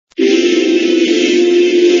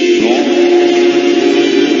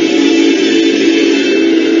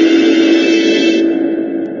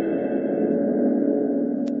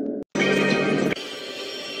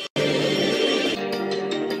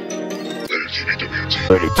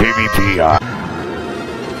TVPI.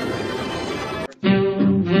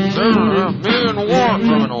 There have been war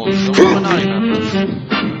criminals, Illuminati members.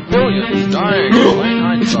 Billions dying in plain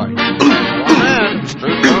hindsight. One man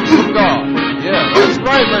straight down from God. Yeah, that's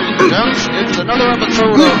right, ladies and gents. It's another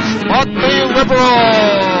episode of Spot the Liberal!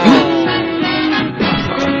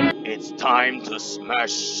 It's time to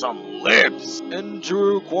smash some lips! And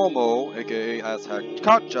Drew Cuomo, aka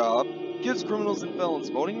 #CockJob, gives criminals and felons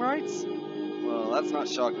voting rights? Well, that's not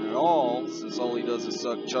shocking at all, since all he does is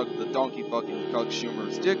chuck the donkey fucking cuck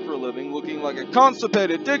Schumer's dick for a living, looking like a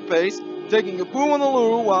constipated dick face, taking a poo in the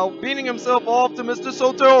loo while beating himself off to Mr.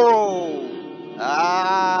 Sotero!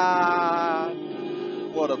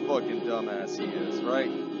 What a fucking dumbass he is, right?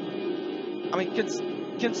 I mean,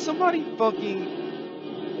 can somebody fucking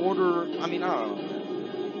order, I don't know, man.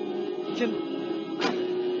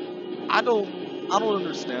 I don't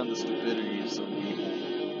understand the stupidity of some people.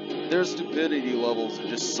 Their stupidity levels are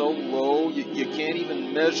just so low, you can't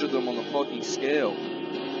even measure them on the fucking scale.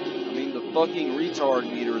 I mean, the fucking retard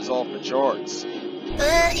meter is off the charts.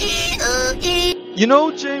 You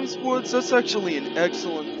know, James Woods, that's actually an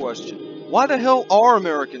excellent question. Why the hell are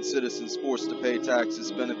American citizens forced to pay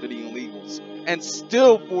taxes benefiting illegals, and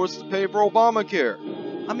still forced to pay for Obamacare?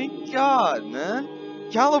 I mean, God, man.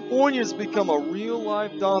 California's become a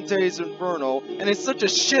real-life Dante's Inferno, and it's such a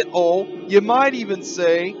shithole, you might even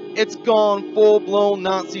say it's gone full-blown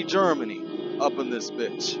Nazi Germany up in this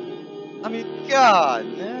bitch. I mean, God,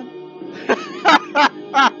 man.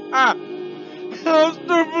 How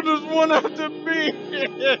stupid does one have to be?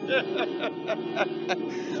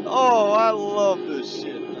 Oh, I love this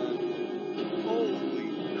shit, man. Holy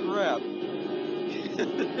crap.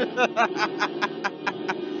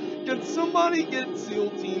 Can somebody get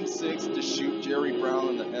SEAL Team 6 to shoot Jerry Brown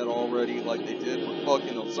in the head already like they did with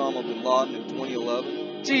fucking Osama Bin Laden in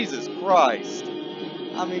 2011? Jesus Christ.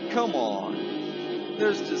 I mean, come on.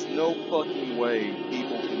 There's just no fucking way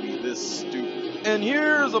people can be this stupid. And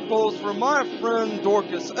here's a post from my friend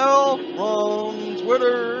Dorcas L from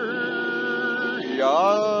Twitter. Yeah,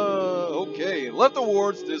 okay. Left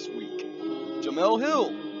awards this week. Jamel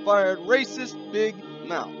Hill fired racist big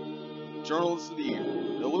mouth. Journalist of the Year.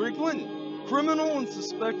 Hillary Clinton, criminal and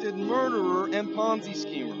suspected murderer and Ponzi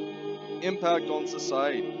schemer. Impact on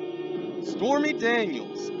society. Stormy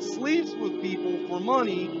Daniels sleeps with people for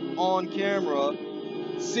money on camera.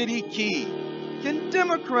 City key. Can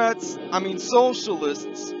Democrats,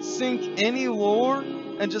 socialists, sink any lower?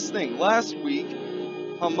 And just think, last week,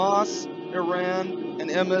 Hamas, Iran, and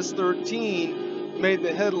MS-13 made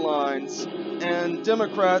the headlines, and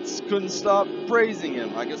Democrats couldn't stop praising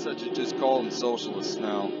him. I guess I should just call them socialists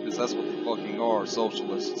now, because that's what they fucking are,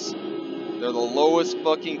 socialists. They're the lowest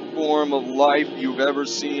fucking form of life you've ever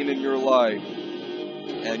seen in your life.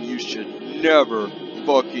 And you should never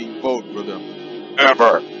fucking vote for them.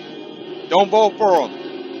 Ever. Don't vote for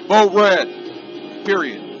them. Vote red.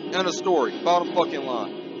 Period. End of story. Bottom fucking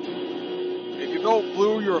line. If you vote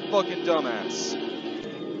blue, you're a fucking dumbass.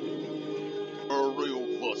 A real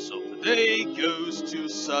fuss of the day goes to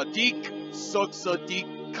Sadiq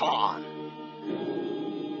Khan.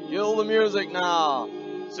 Kill the music now.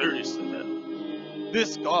 Seriously though.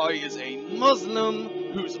 This guy is a Muslim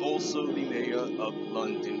who's also the mayor of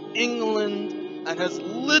London, England, and has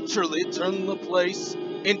literally turned the place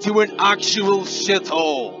into an actual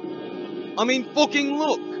shithole. I mean, fucking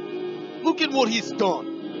look. Look at what he's done.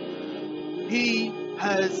 He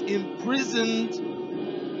has imprisoned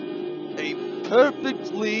a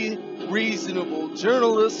perfectly reasonable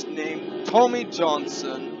journalist named Tommy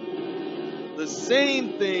Johnson. The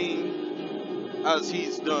same thing as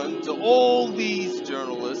he's done to all these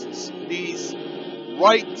journalists, these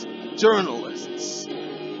right journalists.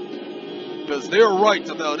 Because they're right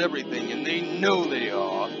about everything, and they know they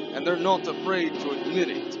are, and they're not afraid to admit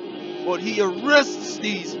it. But he arrests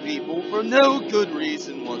these people for no good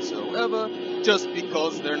reason whatsoever, just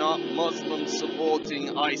because they're not Muslims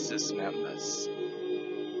supporting ISIS members.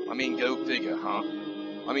 I mean, go figure, huh?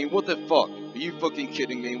 I mean, what the fuck? Are you fucking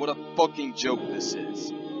kidding me? What a fucking joke this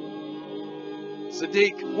is.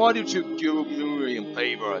 Sadiq, why don't you do me a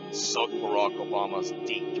favor and suck Barack Obama's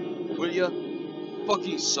dick? Will ya?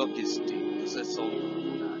 Fucking suck his dick. That's all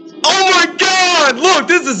you that. Oh my God! Look,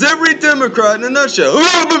 this is every Democrat in a nutshell.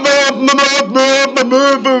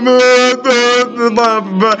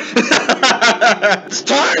 It's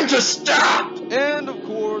time to stop! And of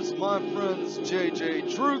course, my friends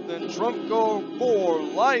JJ Truth and Trump Go for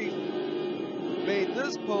Life made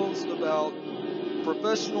this post about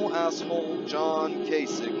professional asshole John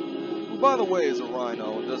Kasich, who by the way is a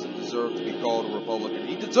rhino and doesn't deserve to be called a Republican.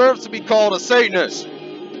 He deserves to be called a Satanist!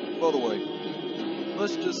 By the way,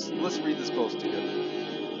 let's read this post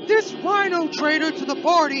together. This rhino traitor to the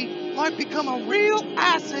party might become a real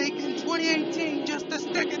assache in 2018 just to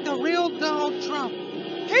stick it to real Donald Trump.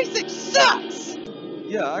 Kasich sucks!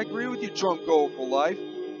 Yeah, I agree with you, Trump goal for life.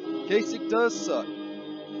 Kasich does suck.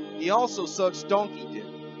 He also sucks donkey dick.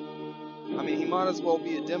 I mean, he might as well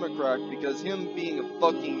be a Democrat because him being a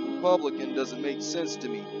fucking Republican doesn't make sense to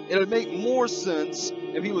me. It would make more sense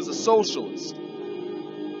if he was a socialist.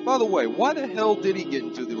 By the way, why the hell did he get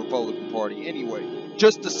into the Republican Party anyway?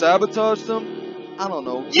 Just to sabotage them? I don't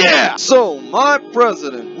know. Yeah! So, my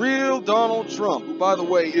president, real Donald Trump, who by the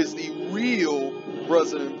way is the real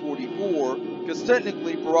President 44, because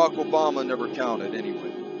technically Barack Obama never counted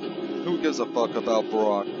anyway. Who gives a fuck about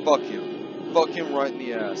Barack? Fuck him. Fuck him right in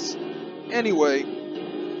the ass. Anyway,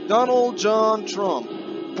 Donald John Trump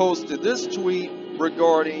posted this tweet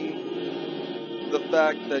regarding the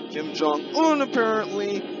fact that Kim Jong-un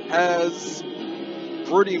apparently has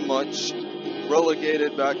pretty much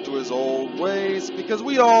relegated back to his old ways, because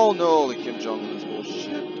we all know that Kim Jong-un is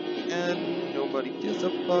bullshit, and nobody gives a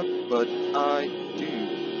fuck, but I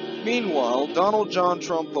do. Meanwhile, Donald John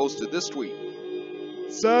Trump posted this tweet.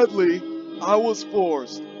 Sadly, I was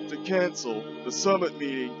forced to cancel the summit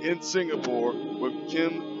meeting in Singapore with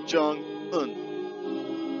Kim Jong-un.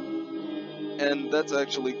 And that's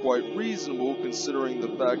actually quite reasonable considering the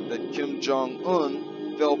fact that Kim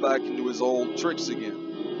Jong-un fell back into his old tricks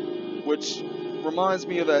again. Which reminds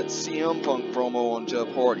me of that CM Punk promo on Jeff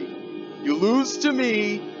Hardy. You lose to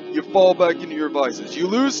me, you fall back into your vices. You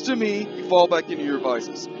lose to me, you fall back into your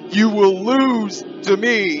vices. You will lose to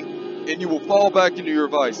me, and you will fall back into your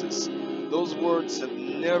vices. Those words have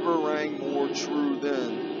never rang more true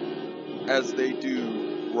then as they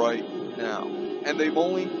do right now. And they've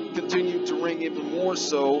only continued to ring even more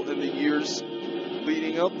so in the years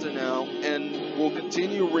leading up to now, and will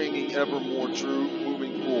continue ringing ever more true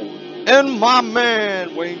moving forward. And my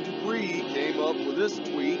man, Wayne Dupree, came up with this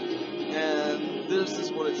tweet, and this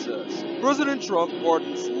is what it says. President Trump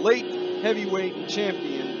pardons late heavyweight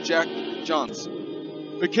champion Jack Johnson.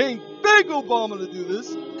 McCain begged Obama to do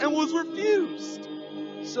this and was refused.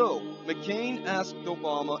 So, McCain asked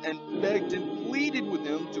Obama and begged and pleaded with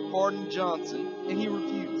him to pardon Johnson, and he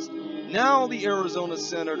refused. Now the Arizona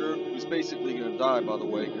senator, who's basically going to die, by the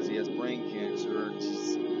way, because he has brain cancer, and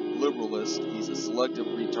he's a liberalist, he's a selective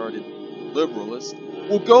retarded liberalist,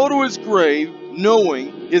 will go to his grave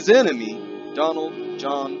knowing his enemy, Donald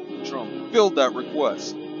John Trump, filled that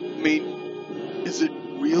request. I mean, is it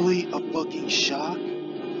really a fucking shock?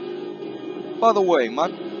 By the way, my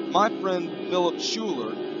friend Philip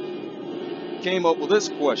Schuler came up with this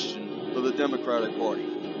question for the Democratic Party.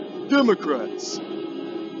 Democrats,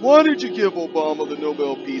 why did you give Obama the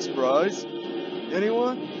Nobel Peace Prize?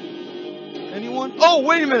 Anyone? Anyone? Oh,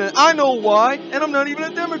 wait a minute, I know why, and I'm not even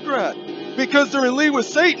a Democrat. Because they're in league with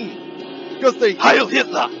Satan. Because they Heil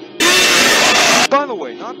Hitler. By the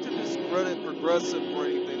way, not to discredit progressive for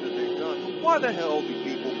anything that they've done, but why the hell do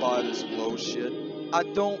people buy this flow shit? I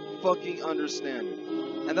don't fucking understand it.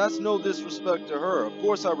 And that's no disrespect to her. Of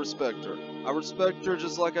course I respect her. I respect her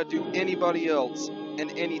just like I do anybody else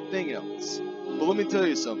and anything else. But let me tell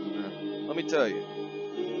you something, man. Let me tell you.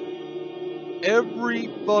 Every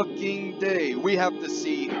fucking day we have to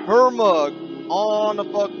see her mug on the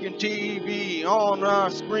fucking TV, on our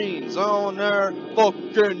screens, on our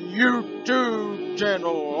fucking YouTube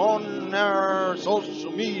channel, on our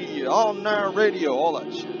social media, on our radio, all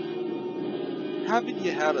that shit. Haven't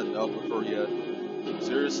you had enough of her yet?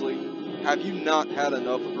 Seriously? Have you not had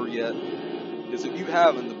enough of her yet? Because if you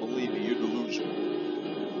haven't, then believe me, you're delusional.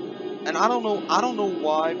 And I don't know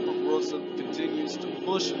why Progressive continues to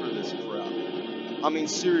push for this crap. I mean,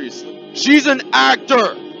 seriously. She's an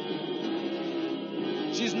actor!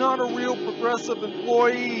 She's not a real Progressive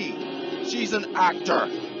employee. She's an actor.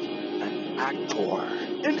 An actor.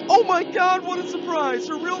 And oh my god, what a surprise!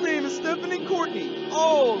 Her real name is Stephanie Courtney.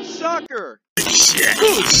 Oh, shocker!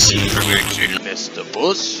 Mr.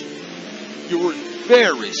 Bush, You're in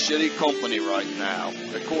very shitty company right now,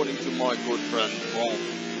 according to my good friend Ron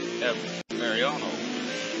F. Mariano.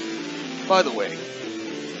 By the way,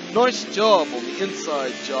 nice job on the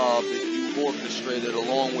inside job that you orchestrated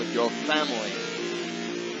along with your family.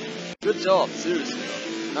 Good job, seriously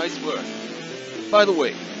though. Nice work. By the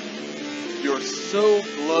way, you're so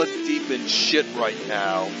blood deep in shit right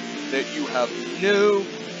now that you have no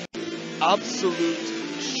absolute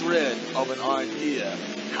shred of an idea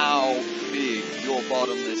how big your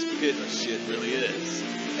bottomless pit of shit really is.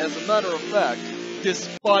 As a matter of fact,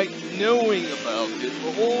 despite knowing about it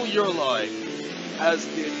for all your life, as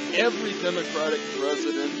did every Democratic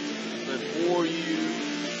president before you,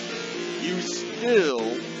 you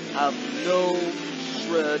still have no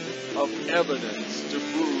shred of evidence to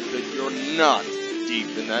prove that you're not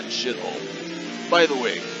deep in that shithole. By the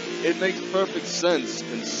way, it makes perfect sense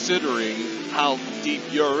considering how deep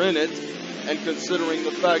you're in it, and considering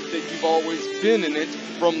the fact that you've always been in it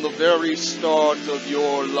from the very start of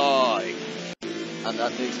your life. And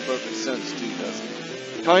that makes perfect sense too, doesn't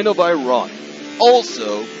it? Kind of ironic.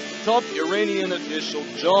 Also, top Iranian official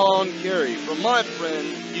John Kerry from my friend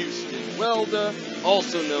Houston Welda,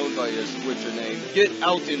 also known by his Twitter name Get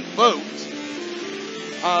Out and Vote,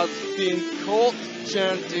 has been caught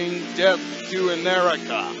chanting Death to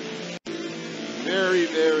America. Very,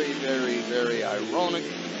 very, very, very ironic,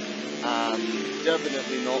 and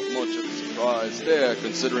definitely not much of a surprise there,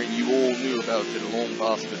 considering you all knew about it a long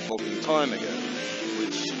bastard fucking time ago,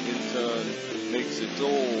 which in turn makes it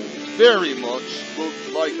all very much look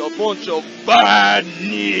like a bunch of bad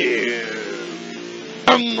news.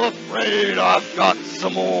 I'm afraid I've got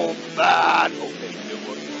some more bad. Okay, it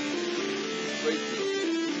was straight to the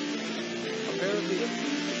point. Apparently, a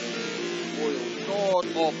few Canadian Royal Guard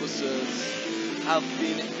officers have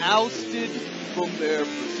been ousted from their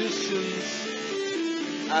positions,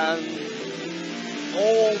 and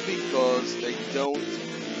all because they don't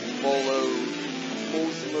follow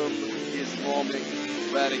Muslim Islamic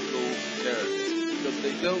radical terrorism, because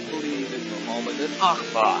they don't believe in Muhammad and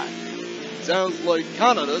Akbar. Sounds like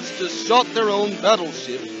Canada's just shot their own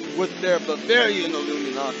battleship with their Bavarian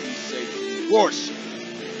Illuminati Satan worship.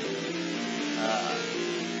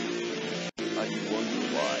 And you wonder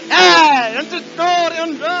why. Hey, it's a story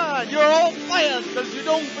undone! You're all fired because you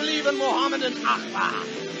don't believe in Muhammad and Akbar!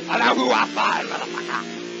 Allahu Akbar,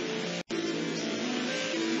 motherfucker!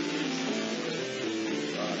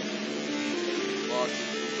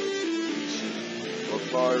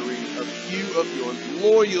 Requiring a few of your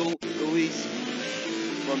loyal policemen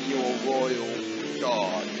from your royal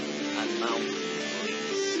guard and mounted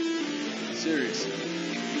police. Seriously,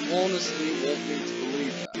 if you honestly want me to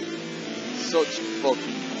believe that, such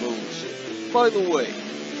fucking bullshit. By the way,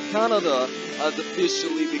 Canada has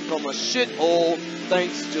officially become a shithole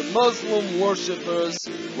thanks to Muslim worshippers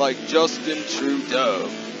like Justin Trudeau.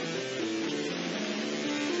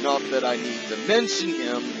 Not that I need to mention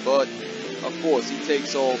him, but of course, he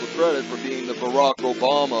takes all the credit for being the Barack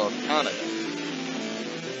Obama of Canada.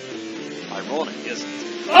 Ironic, isn't it?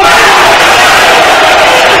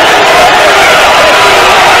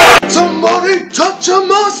 Somebody touch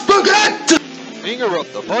my spaghetti! Finger up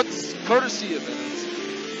the butts, courtesy of mainstream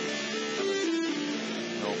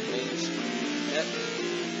net.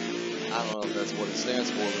 I don't know if that's what it stands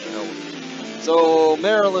for, what the hell is it? So,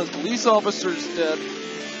 Maryland's police officer's death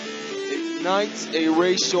ignites a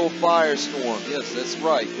racial firestorm. Yes, that's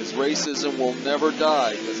right, because racism will never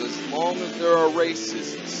die, because as long as there are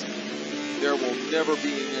racists, there will never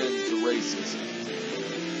be an end to racism.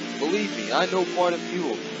 Believe me, I know quite a few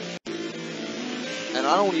of them. And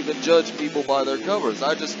I don't even judge people by their covers,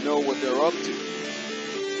 I just know what they're up to.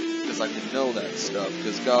 Because I can know that stuff,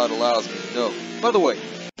 because God allows me to know. By the way,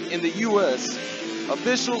 in the US,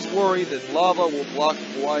 officials worry that lava will block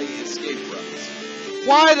Hawaii escape routes.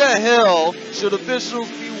 Why the hell should officials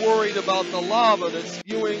be worried about the lava that's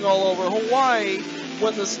spewing all over Hawaii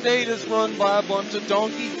when the state is run by a bunch of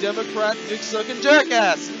donkey Democrat dick-sucking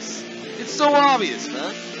jackasses? It's so obvious,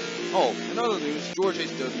 man. Oh, in other news, George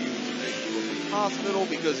H.W. is taken to a main hospital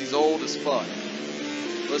because he's old as fuck.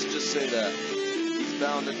 Let's just say that. He's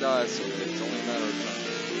bound to die someday. It's only a matter of time.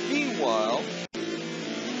 Meanwhile,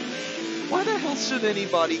 why the hell should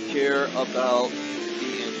anybody care about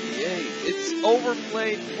it's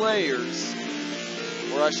overplayed players,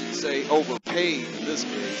 or I should say overpaid in this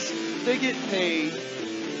case. They get paid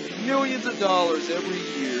millions of dollars every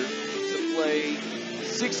year to play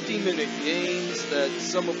 60-minute games that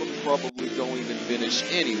some of them probably don't even finish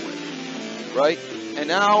anyway, right?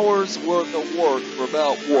 An hour's worth of work for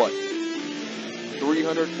about what?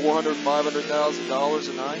 $300, $400, $500,000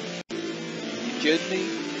 a night? You kidding me?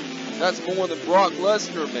 That's more than Brock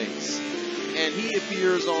Lesnar makes. And he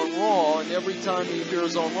appears on Raw, and every time he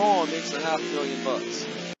appears on Raw, it makes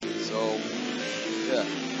 $500,000. So, yeah.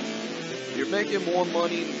 If you're making more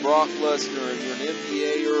money than Brock Lesnar, and you're an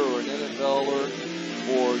NBAer or an NFLer,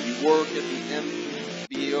 or you work at the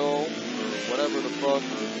NBO, or whatever the fuck,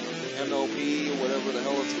 or MLB, or whatever the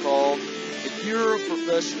hell it's called, if you're a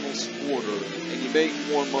professional sporter, and you make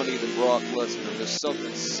more money than Brock Lesnar, there's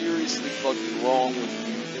something seriously fucking wrong with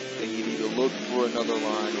you, and you need to look for another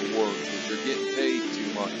line of work, because you're getting paid too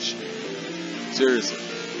much. Seriously.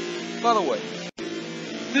 By the way,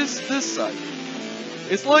 this site,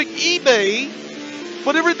 it's like eBay,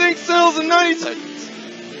 but everything sells in 90 seconds.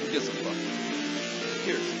 gives a fuck? Who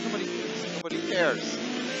cares? Nobody cares. Nobody cares.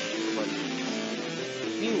 Nobody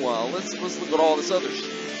cares. Meanwhile, let's look at all this other shit.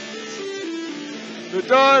 They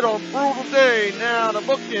died on brutal day. Now the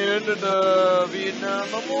bookend of the Vietnam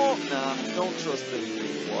War. Nah, don't trust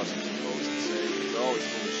anything the Washington Post can say. They're always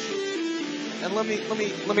full of shit. And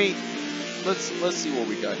let's see what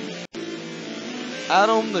we got here.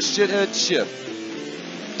 Adam the shithead Schiff.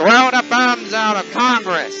 Throw the bombs out of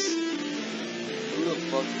Congress! Who the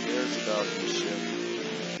fuck cares about this shit?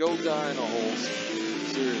 Go die in a hole.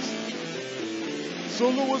 Seriously. So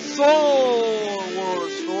Louis War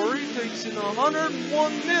story takes in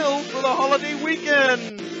 101 mil for the holiday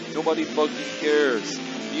weekend. Nobody fucking cares.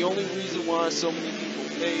 The only reason why so many people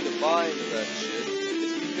pay to buy into that shit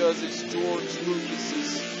is because it's George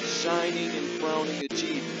Lucas's shining and crowning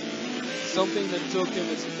achievement. Something that took him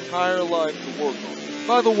his entire life to work on.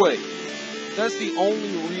 By the way, that's the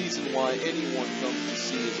only reason why anyone comes to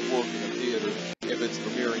see his work in a theater if it's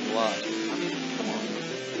premiering live. I mean, come on,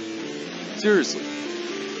 man. Seriously.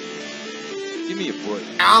 Give me a break.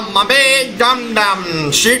 I'm a big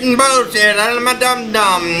dum-dum, shooting bullshit out of my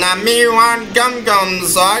dum-dum. Now me want gum-gum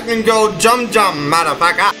so I can go jump-jump,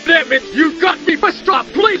 motherfucker. Damn it, you got me pissed off.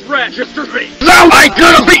 Please register me. Now I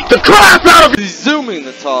gotta beat the crap out of you. Resuming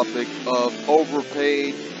the topic of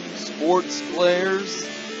overpaid sports players,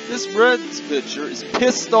 this Reds pitcher is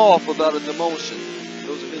pissed off about a demotion.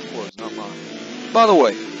 Those are his words, not mine. By the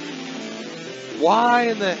way, why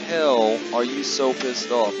in the hell are you so pissed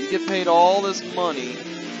off? You get paid all this money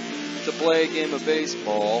to play a game of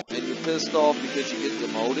baseball, and you're pissed off because you get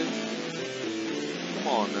demoted? Come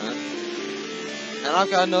on, man. And I've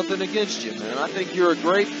got nothing against you, man. I think you're a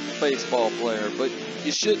great baseball player, but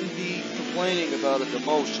you shouldn't be complaining about a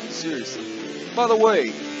demotion, seriously. By the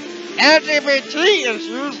way, LGBT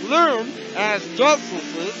issues loom as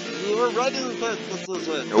justices. You are ready to take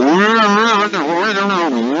decisions.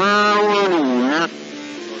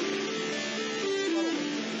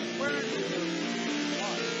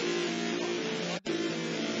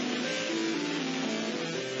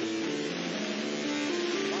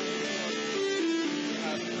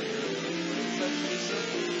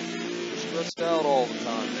 Stressed out all the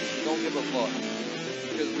time because we don't give a fuck.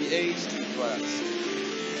 Because we age too fast.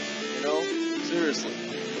 You know? Seriously.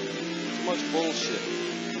 Too much bullshit.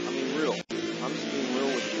 I mean, real. I'm just being real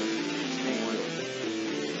with you, man. Just being real.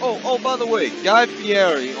 Oh, by the way, Guy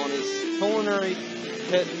Fieri on his culinary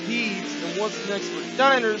pet peeves and what's next for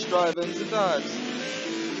diners, drive-ins, and dives.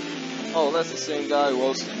 Oh, that's the same guy who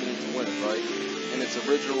hosted Minute to Win It, right? And its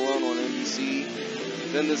original run on NBC.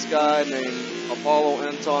 Then this guy named Apollo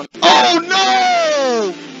Anton. Oh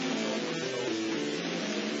no!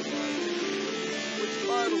 Which,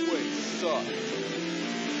 by the way, sucked.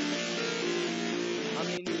 I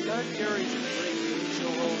mean, Guy Fieri's a great game show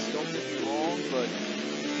host, don't get me wrong, but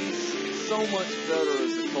he's so much better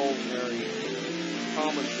as a culinary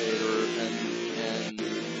commentator and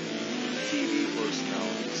TV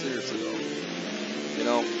personality. Seriously though. You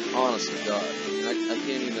know, honest to God. I mean, I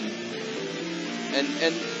can't even.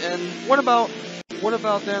 And what about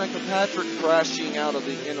Danica Patrick crashing out of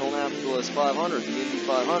the Indianapolis 500, the Indy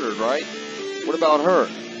 500, right? What about her?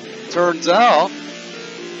 Turns out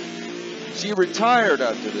she retired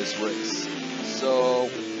after this race. So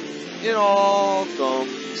it all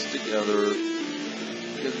comes together.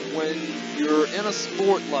 Because when you're in a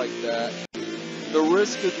sport like that, the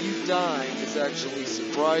risk of you dying is actually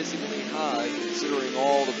surprisingly high considering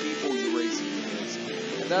all the people you're racing against.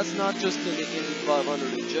 And that's not just in the Indy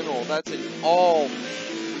 500 in general, that's in all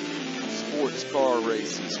sports car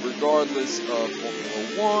races, regardless of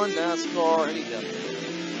Formula 1, NASCAR, any damn thing.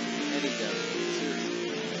 Any damn thing,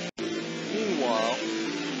 seriously. Meanwhile,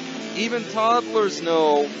 even toddlers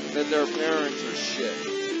know that their parents are shit.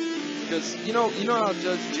 Because, you know how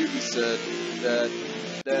Judge Judy said that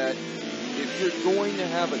if you're going to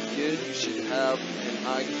have a kid, you should have an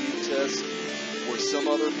IQ test or some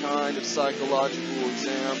other kind of psychological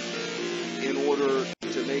exam in order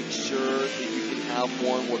to make sure that you can have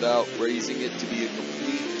one without raising it to be a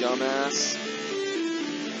complete dumbass.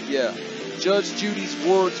 Yeah, Judge Judy's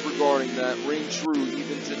words regarding that ring true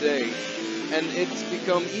even today. And it's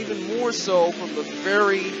become even more so from the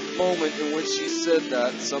very moment in which she said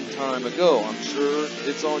that some time ago. I'm sure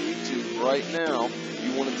it's on YouTube right now if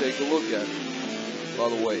you want to take a look at it. By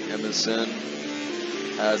the way, MSN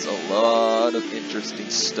has a lot of interesting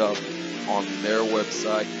stuff on their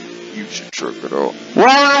website. You should check it out.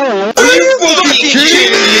 Wow! Are you fucking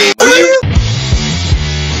kidding me?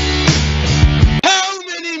 How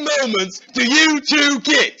many moments do you two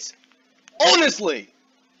get? Honestly,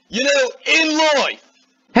 you know, in life.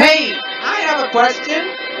 Hey, I have a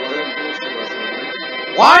question.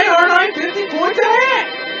 Why aren't I 50 points ahead?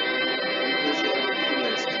 Because you have a P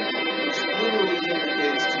next to you, which literally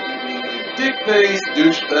indicates to you being a dick-faced,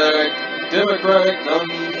 douchebag, democratic,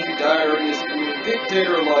 non-meaning, diarrhea-spewing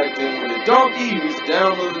dictator like him with a donkey who's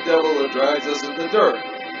down with the devil and drags us in the dirt.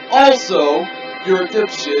 Also, you're a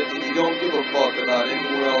dipshit and you don't give a fuck about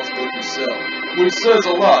anyone else but yourself. Which says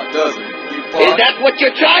a lot, doesn't it? You fuck. Is that what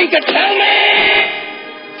you're trying to tell me?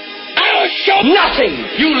 I'll show nothing,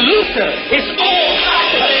 you loser! It's all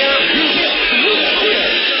hot there! You loser!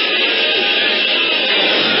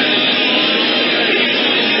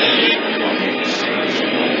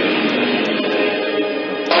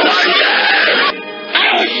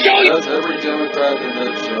 I'll show you! Does every Democrat in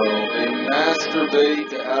that show, they masturbate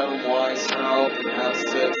to Adam Weishaupt and have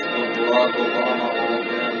sex with Barack Obama all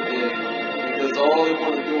damn day. Because all they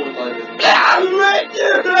want to do in life is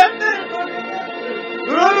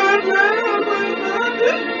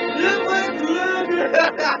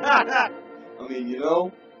I mean, you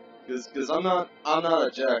know, because I'm not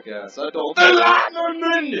a jackass. I don't,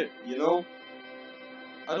 you know,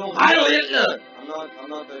 I'm not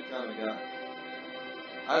that kind of guy.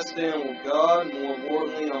 I stand with God, and more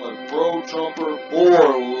importantly, I'm a pro-Trumper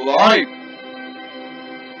for life.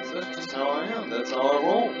 'Cause that's just how I am. That's how I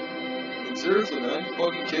roll. I mean, seriously, man, you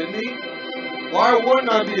fucking kidding me? Why wouldn't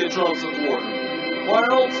I be a Trump supporter? Why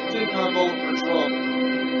else didn't I vote for Trump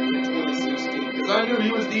in 2016? Because I knew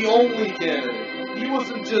he was the only candidate. He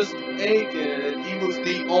wasn't just a candidate, he was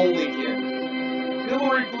the only candidate.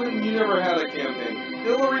 Hillary Clinton, you never had a campaign.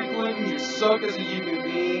 Hillary Clinton, you suck as a human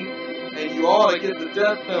being, and you ought to get the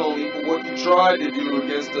death penalty for what you tried to do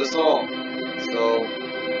against us all. So,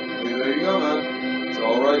 there you go, man. It's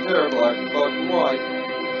all right there, black and fucking white.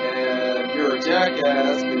 And you're a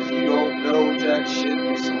jackass because you don't know jack shit,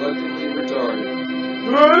 you're selectively retarded.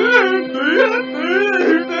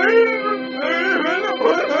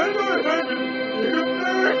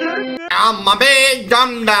 I'm a big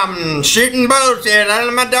dum-dum, shooting bullshit out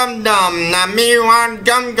of my dum-dum. Now me want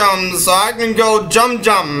gum-gum so I can go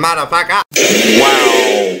jum-jum, motherfucker.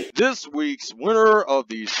 Wow. This week's winner of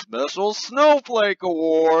the Special Snowflake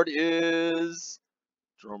Award is...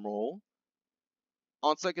 drumroll.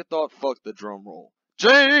 On second thought, fuck the drumroll.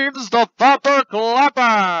 James the Fapper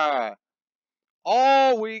Clapper!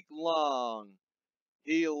 All week long,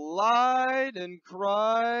 he lied and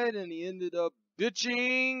cried, and he ended up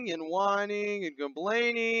bitching and whining and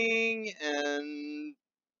complaining and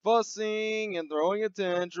fussing and throwing a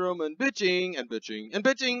tantrum and bitching and bitching and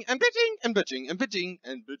bitching and bitching and bitching and bitching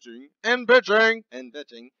and bitching and bitching and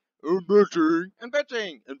bitching and bitching and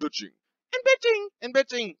bitching and bitching and bitching and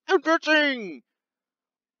bitching and bitching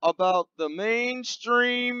about the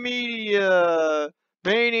mainstream media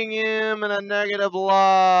painting him in a negative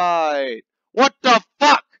light. What the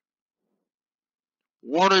fuck?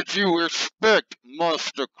 What did you expect,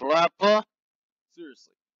 Master Clapper?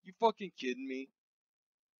 Seriously, you fucking kidding me?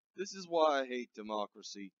 This is why I hate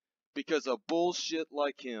democracy. Because of bullshit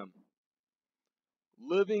like him.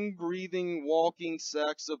 Living, breathing, walking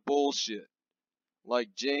sacks of bullshit.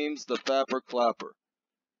 Like James the Fapper Clapper.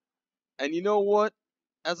 And you know what?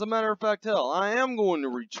 As a matter of fact, hell, I am going to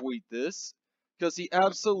retweet this. Because he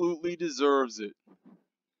absolutely deserves it.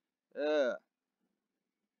 Yeah.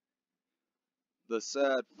 The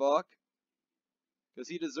sad fuck. Because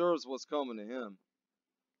he deserves what's coming to him.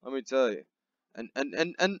 Let me tell you. And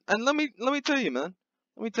let me tell you, man.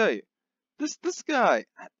 Let me tell you. This guy,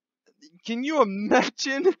 can you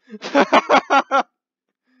imagine?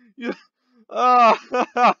 Oh,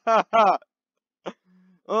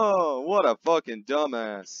 oh, what a fucking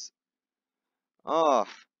dumbass. Oh,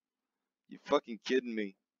 you fucking kidding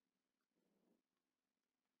me.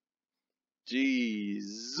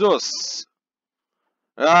 Jesus.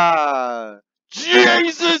 Ah,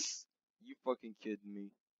 Jesus! You fucking kidding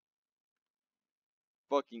me.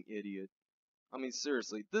 Fucking idiot. I mean,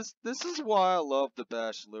 seriously, this is why I love to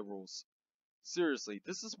bash liberals. Seriously,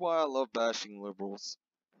 this is why I love bashing liberals.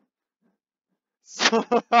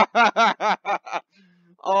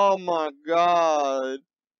 Oh my god.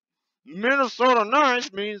 Minnesota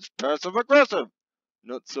nice means passive aggressive.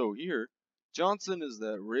 Not so here. Johnson is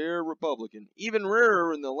that rare Republican, even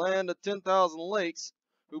rarer in the land of 10,000 lakes,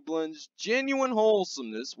 who blends genuine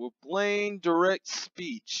wholesomeness with plain, direct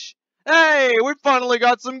speech. Hey, we finally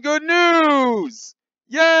got some good news!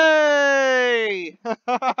 Yay!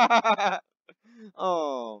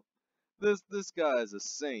 Oh, this guy is a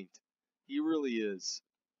saint. He really is.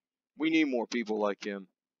 We need more people like him.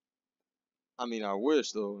 I mean, I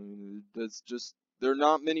wish, though. I mean, that's just, there are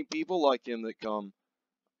not many people like him that come.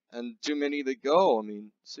 And too many that go. I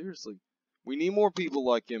mean, seriously. We need more people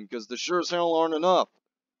like him, because there sure as hell aren't enough.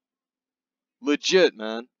 Legit,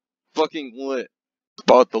 man. Fucking lit.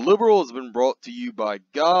 But the Liberal has been brought to you by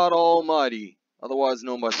God Almighty, otherwise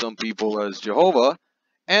known by some people as Jehovah,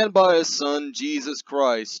 and by his son, Jesus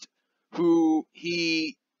Christ, who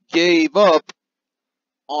he gave up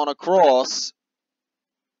on a cross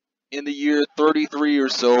in the year 33 or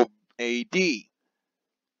so AD.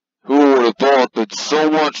 Who would have thought that so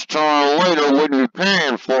much time later we'd be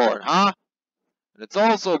paying for it, huh? And it's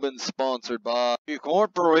also been sponsored by the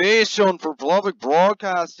Corporation for Public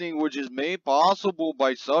Broadcasting, which is made possible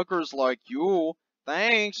by suckers like you.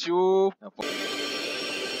 Thanks, you.